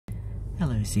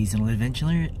Hello, seasonal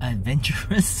adventurers.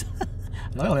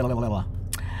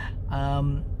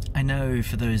 I know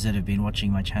for those that have been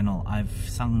watching my channel, I've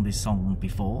sung this song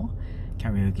before,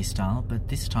 karaoke style, but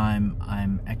this time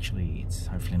it's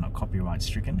hopefully not copyright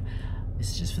stricken.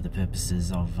 This is just for the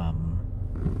purposes of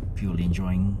purely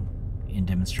enjoying and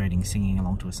demonstrating singing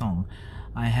along to a song.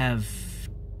 I have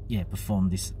I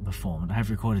have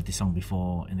recorded this song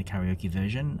before in the karaoke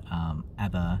version,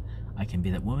 ABBA, I Can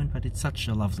Be That Woman, but it's such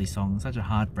a lovely song, such a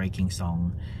heartbreaking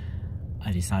song.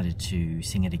 I decided to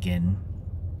sing it again.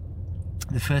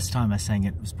 The first time I sang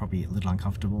it was probably a little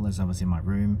uncomfortable as I was in my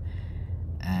room,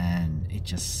 and it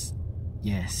just,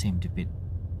 seemed a bit,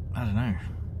 I don't know,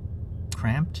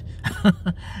 cramped.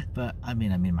 But I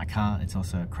mean, I'm in my car, it's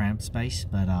also a cramped space,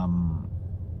 but I'm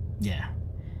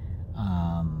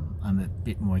a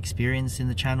bit more experienced in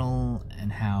the channel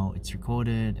and how it's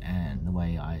recorded and the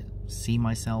way I see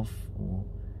myself, or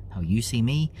how you see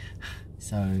me.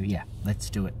 So yeah, let's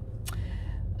do it.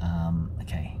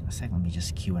 Okay, a sec, let me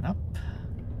just cue it up.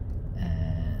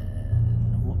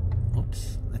 And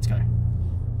whoops, let's go.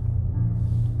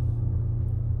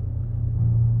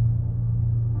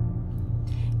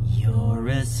 You're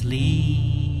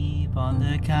asleep on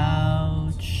the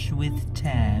couch with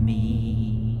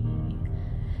Tammy,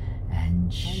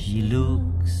 and she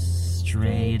looks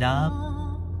straight up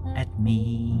at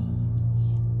me.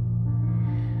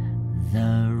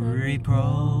 The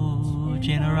reproach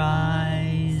in her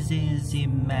eyes is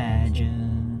imagined,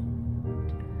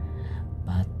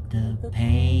 but the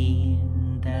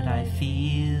pain that I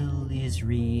feel is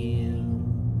real.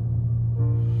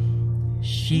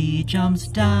 She jumps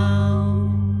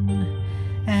down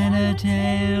and her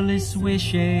tail is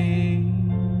swishing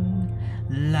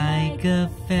like a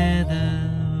feather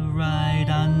right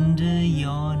under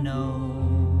your nose.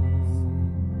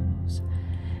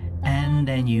 And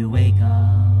then you wake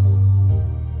up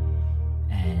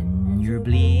and you're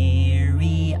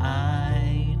bleary-eyed.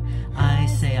 I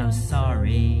say I'm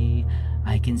sorry,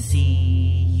 I can see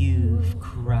you've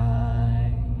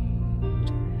cried.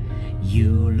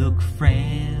 You look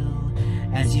frail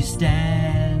as you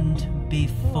stand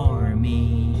before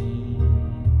me.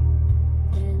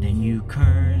 Then you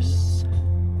curse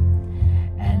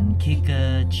and kick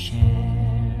a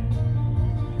chair,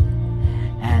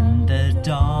 and the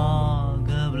dog,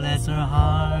 bless her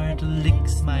heart,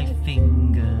 licks my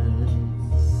fingers,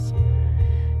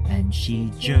 and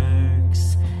she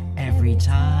jerks every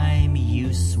time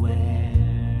you swear.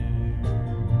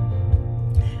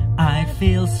 I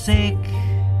feel sick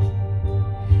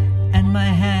and my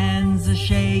hands are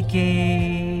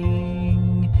shaking.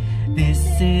 This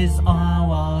is how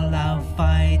all our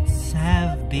fights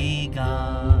have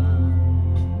begun.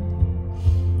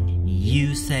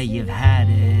 You say you've had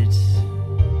it,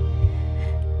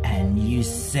 and you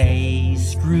say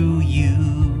screw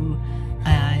you.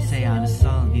 I say I'm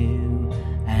sorry,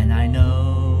 and I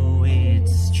know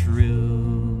it's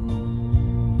true.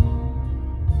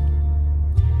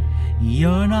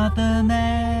 You're not the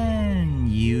man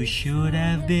you should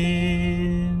have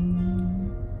been.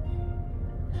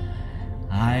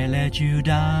 I let you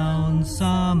down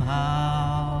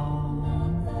somehow.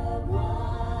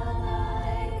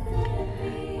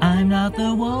 I'm not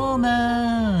the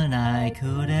woman I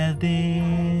could have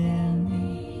been,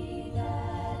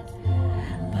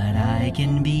 but I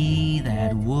can be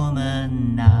that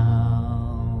woman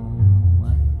now.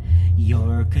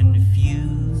 You're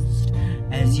confused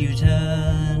as you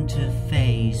turn to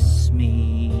face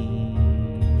me.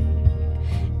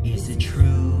 Is it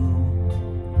true,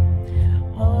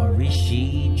 or is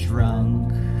she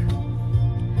drunk?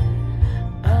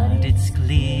 But it's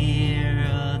clear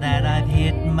that I've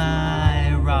hit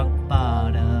my rock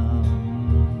bottom.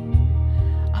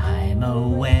 I'm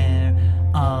aware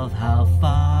of how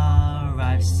far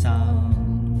I've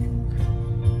sunk,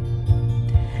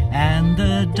 and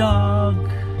the dog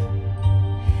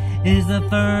is the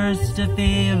first to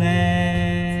feel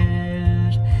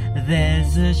it.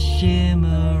 There's a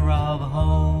shimmer of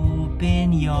hope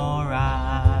in your eyes.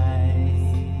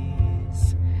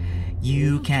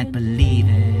 You can't believe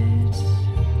it,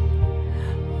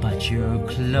 but you're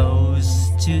close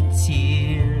to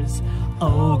tears.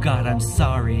 Oh God, I'm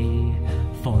sorry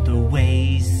for the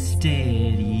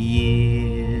wasted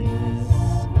years.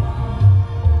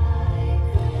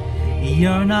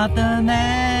 You're not the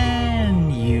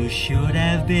man you should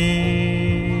have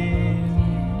been.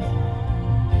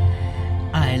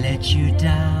 I let you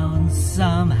down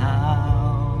somehow.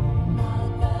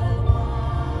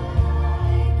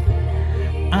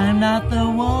 I'm not the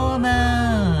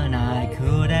woman I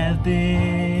could have been.